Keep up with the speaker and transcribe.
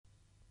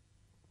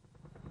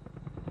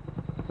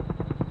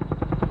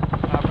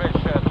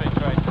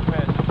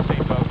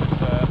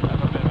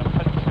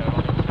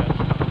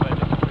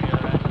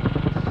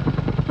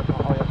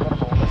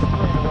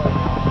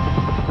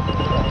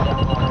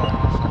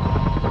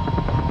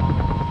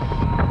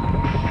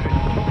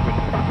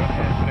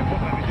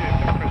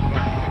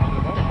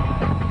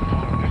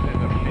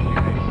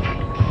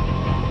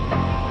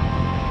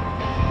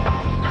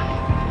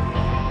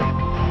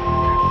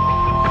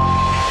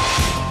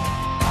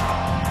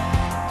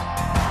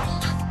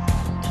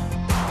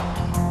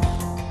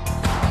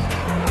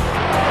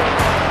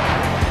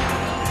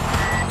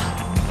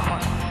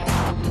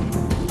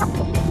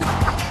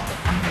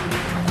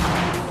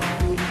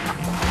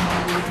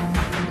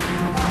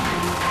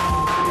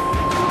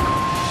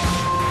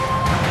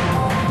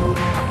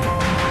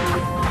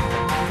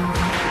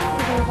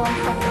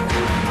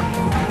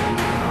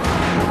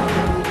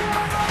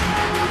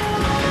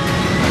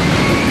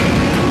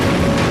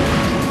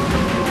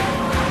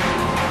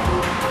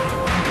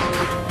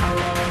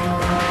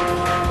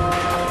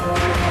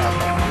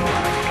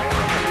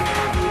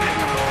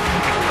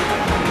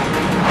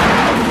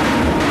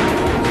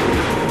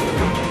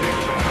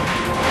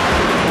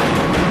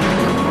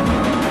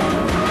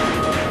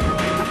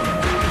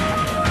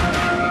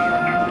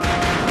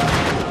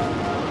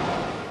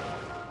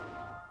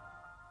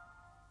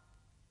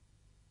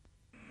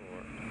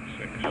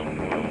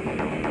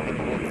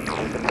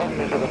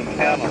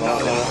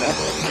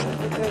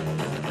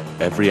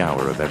every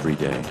hour of every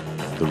day,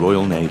 the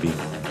Royal Navy,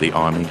 the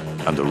Army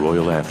and the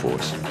Royal Air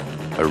Force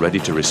are ready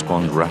to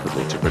respond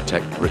rapidly to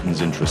protect Britain's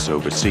interests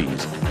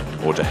overseas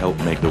or to help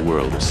make the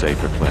world a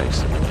safer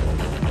place.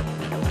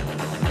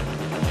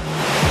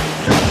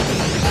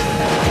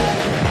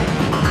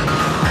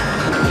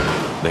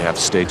 They have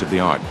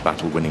state-of-the-art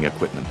battle-winning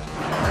equipment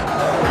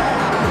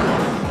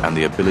and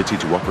the ability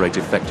to operate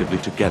effectively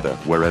together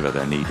wherever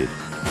they're needed.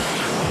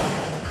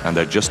 And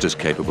they're just as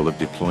capable of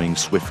deploying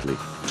swiftly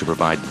to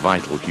provide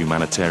vital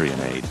humanitarian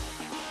aid.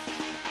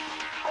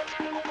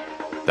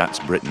 That's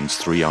Britain's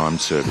three armed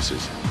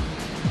services.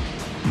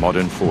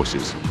 Modern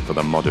forces for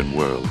the modern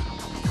world.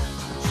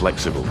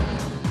 Flexible,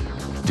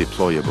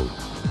 deployable,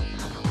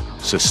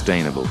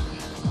 sustainable,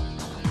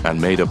 and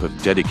made up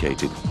of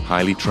dedicated,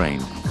 highly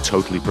trained,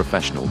 totally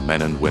professional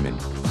men and women.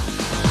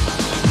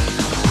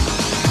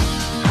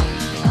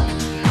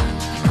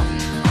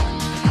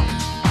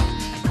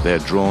 They're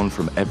drawn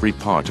from every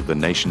part of the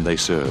nation they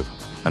serve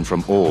and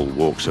from all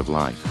walks of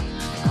life.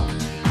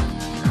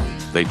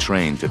 They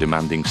train to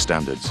demanding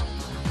standards,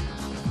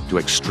 to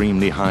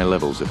extremely high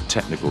levels of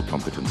technical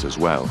competence as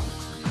well,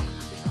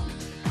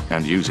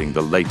 and using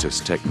the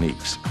latest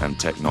techniques and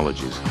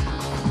technologies.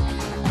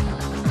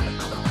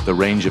 The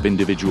range of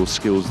individual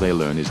skills they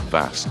learn is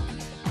vast,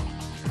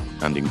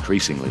 and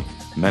increasingly,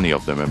 many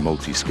of them are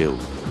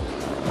multi-skilled.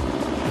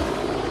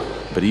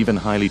 But even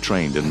highly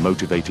trained and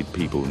motivated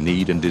people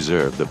need and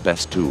deserve the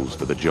best tools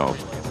for the job.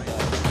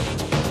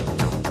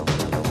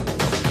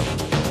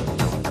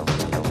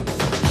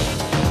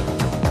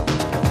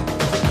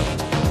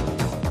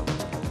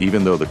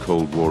 Even though the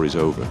Cold War is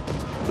over,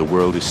 the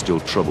world is still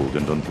troubled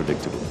and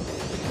unpredictable.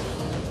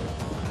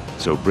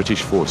 So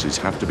British forces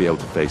have to be able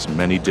to face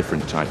many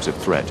different types of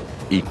threat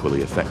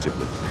equally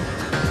effectively.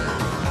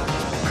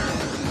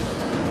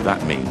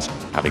 That means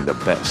having the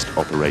best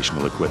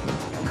operational equipment.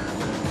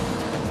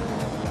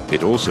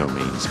 It also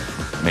means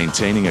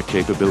maintaining a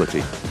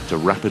capability to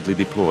rapidly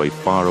deploy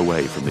far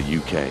away from the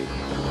UK.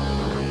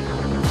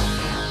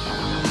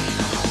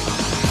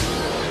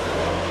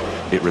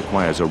 It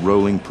requires a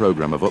rolling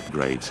program of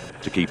upgrades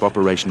to keep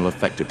operational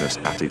effectiveness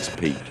at its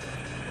peak.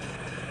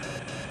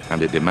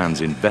 And it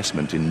demands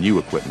investment in new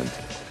equipment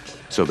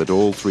so that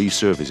all three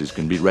services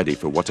can be ready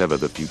for whatever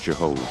the future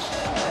holds.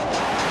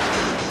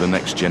 The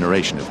next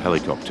generation of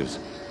helicopters,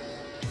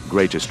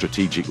 greater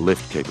strategic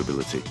lift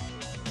capability,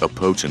 a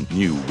potent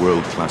new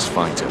world-class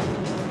fighter,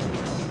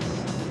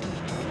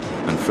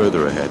 and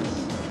further ahead,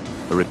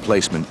 a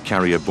replacement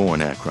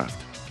carrier-borne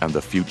aircraft and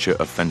the future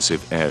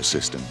offensive air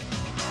system.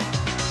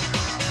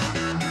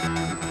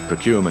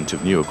 Procurement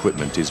of new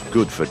equipment is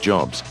good for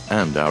jobs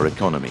and our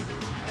economy,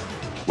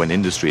 when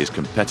industry is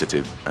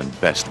competitive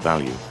and best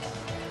value.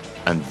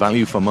 And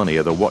value for money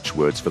are the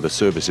watchwords for the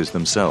services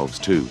themselves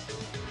too,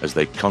 as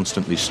they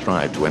constantly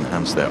strive to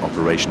enhance their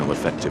operational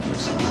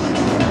effectiveness.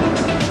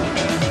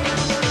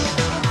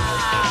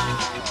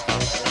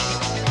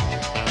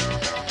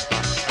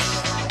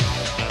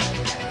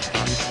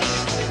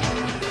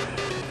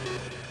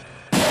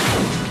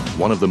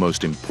 One of the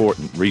most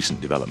important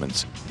recent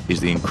developments is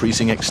the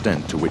increasing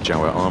extent to which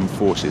our armed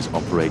forces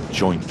operate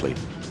jointly,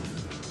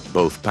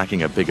 both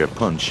packing a bigger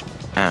punch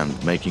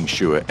and making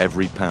sure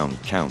every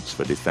pound counts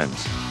for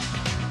defense.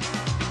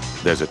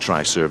 There's a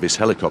tri-service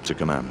helicopter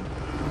command,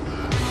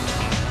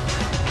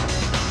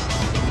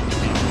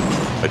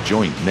 a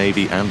joint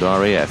Navy and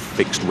RAF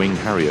fixed-wing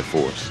Harrier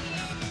force,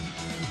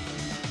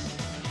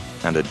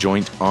 and a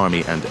joint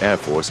Army and Air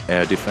Force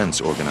air defense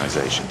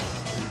organization.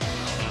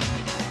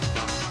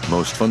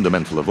 Most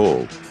fundamental of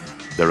all,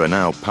 there are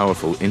now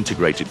powerful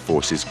integrated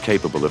forces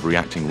capable of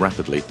reacting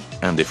rapidly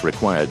and, if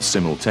required,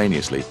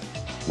 simultaneously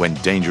when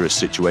dangerous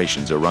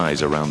situations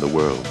arise around the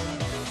world.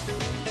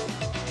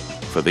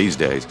 For these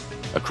days,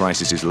 a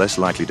crisis is less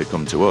likely to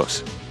come to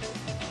us.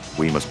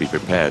 We must be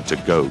prepared to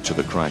go to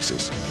the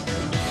crisis.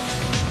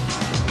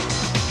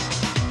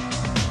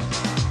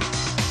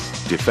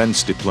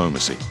 Defense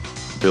diplomacy,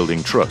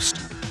 building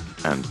trust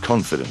and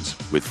confidence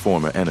with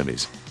former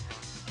enemies,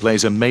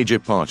 plays a major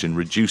part in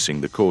reducing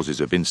the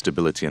causes of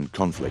instability and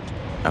conflict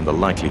and the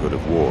likelihood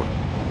of war.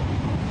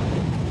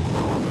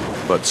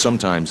 But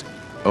sometimes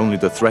only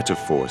the threat of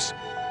force,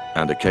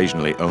 and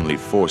occasionally only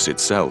force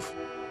itself,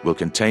 will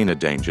contain a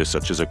danger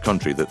such as a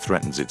country that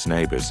threatens its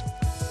neighbors.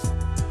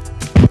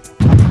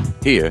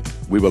 Here,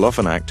 we will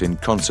often act in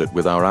concert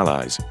with our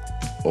allies,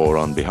 or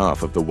on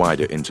behalf of the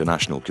wider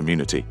international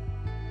community,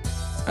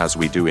 as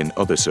we do in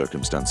other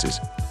circumstances,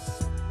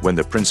 when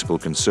the principal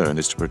concern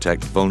is to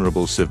protect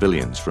vulnerable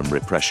civilians from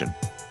repression.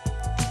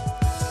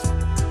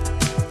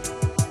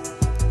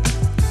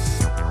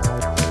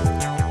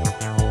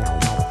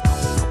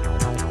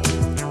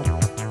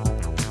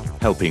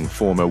 Helping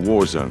former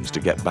war zones to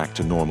get back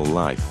to normal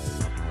life.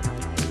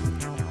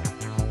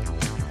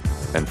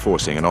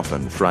 Enforcing an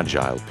often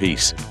fragile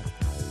peace.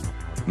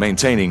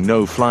 Maintaining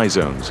no-fly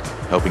zones,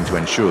 helping to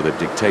ensure that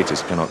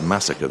dictators cannot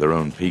massacre their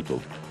own people.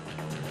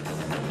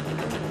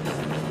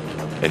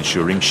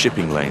 Ensuring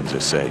shipping lanes are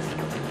safe.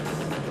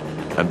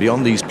 And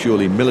beyond these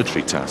purely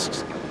military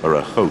tasks are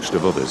a host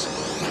of others.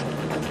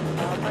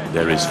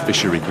 There is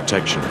fishery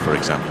protection, for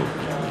example,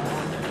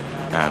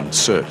 and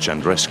search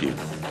and rescue.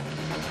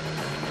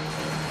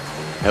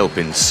 Help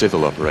in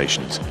civil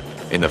operations,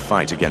 in the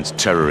fight against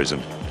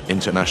terrorism,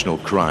 international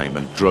crime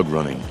and drug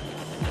running.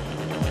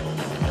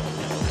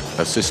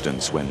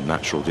 Assistance when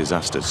natural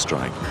disasters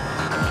strike.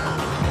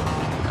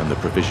 And the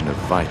provision of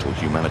vital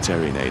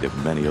humanitarian aid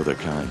of many other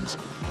kinds.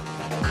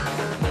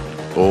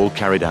 All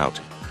carried out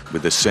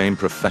with the same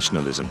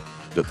professionalism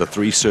that the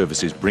three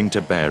services bring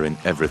to bear in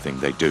everything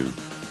they do.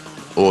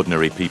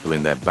 Ordinary people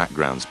in their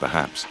backgrounds,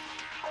 perhaps,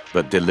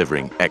 but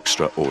delivering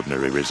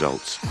extraordinary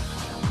results,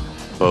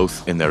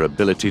 both in their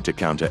ability to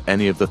counter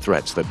any of the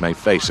threats that may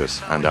face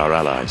us and our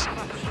allies,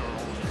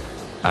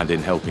 and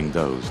in helping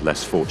those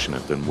less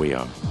fortunate than we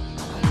are.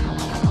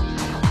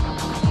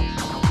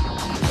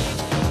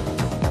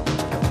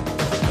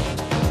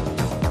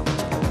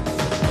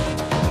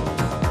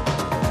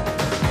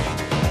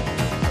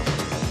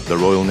 The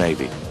Royal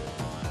Navy,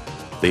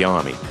 the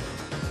Army,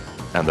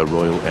 and the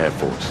Royal Air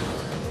Force,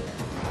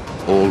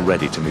 all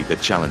ready to meet the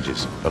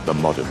challenges of the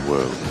modern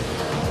world.